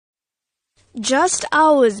Just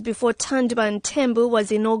hours before Thandwa Mthembu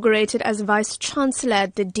was inaugurated as Vice-Chancellor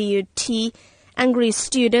at the DUT, angry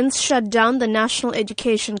students shut down the National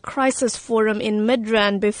Education Crisis Forum in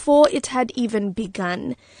Midrand before it had even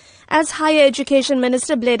begun. As Higher Education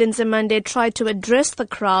Minister Blade Nzimande tried to address the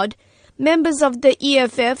crowd, members of the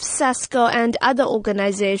EFF, SASCO and other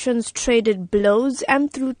organizations traded blows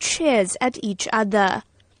and threw chairs at each other.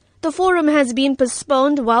 The forum has been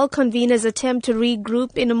postponed while conveners attempt to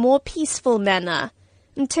regroup in a more peaceful manner.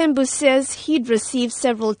 Mthembu says he'd received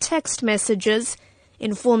several text messages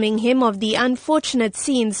informing him of the unfortunate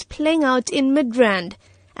scenes playing out in Midrand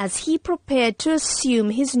as he prepared to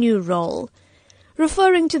assume his new role.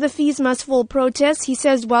 Referring to the Fees Must Fall protest, he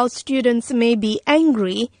says while students may be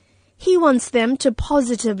angry, he wants them to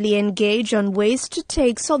positively engage on ways to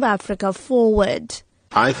take South Africa forward.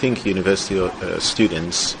 I think university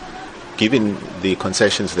students, given the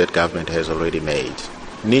concessions that government has already made,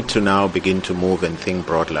 need to now begin to move and think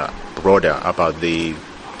broader about the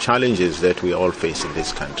challenges that we all face in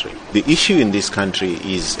this country. The issue in this country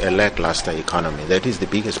is a lackluster economy. That is the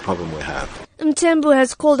biggest problem we have. Mthembu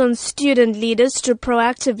has called on student leaders to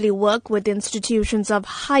proactively work with institutions of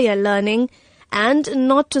higher learning and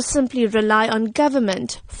not to simply rely on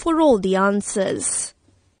government for all the answers.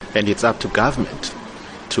 And it's up to government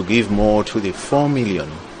to give more to the 4 million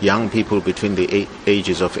young people between the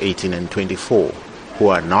ages of 18 and 24 who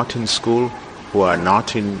are not in school, who are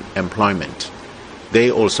not in employment. They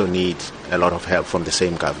also need a lot of help from the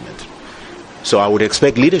same government. So I would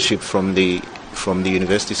expect leadership from the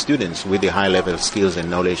university students with the high-level skills and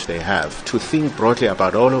knowledge they have to think broadly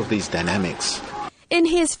about all of these dynamics. In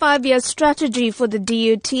his 5-year strategy for the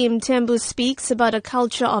DUT, Mthembu speaks about a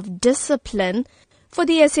culture of discipline. For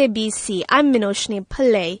the SABC, I'm Minoshni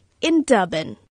Pillay in Durban.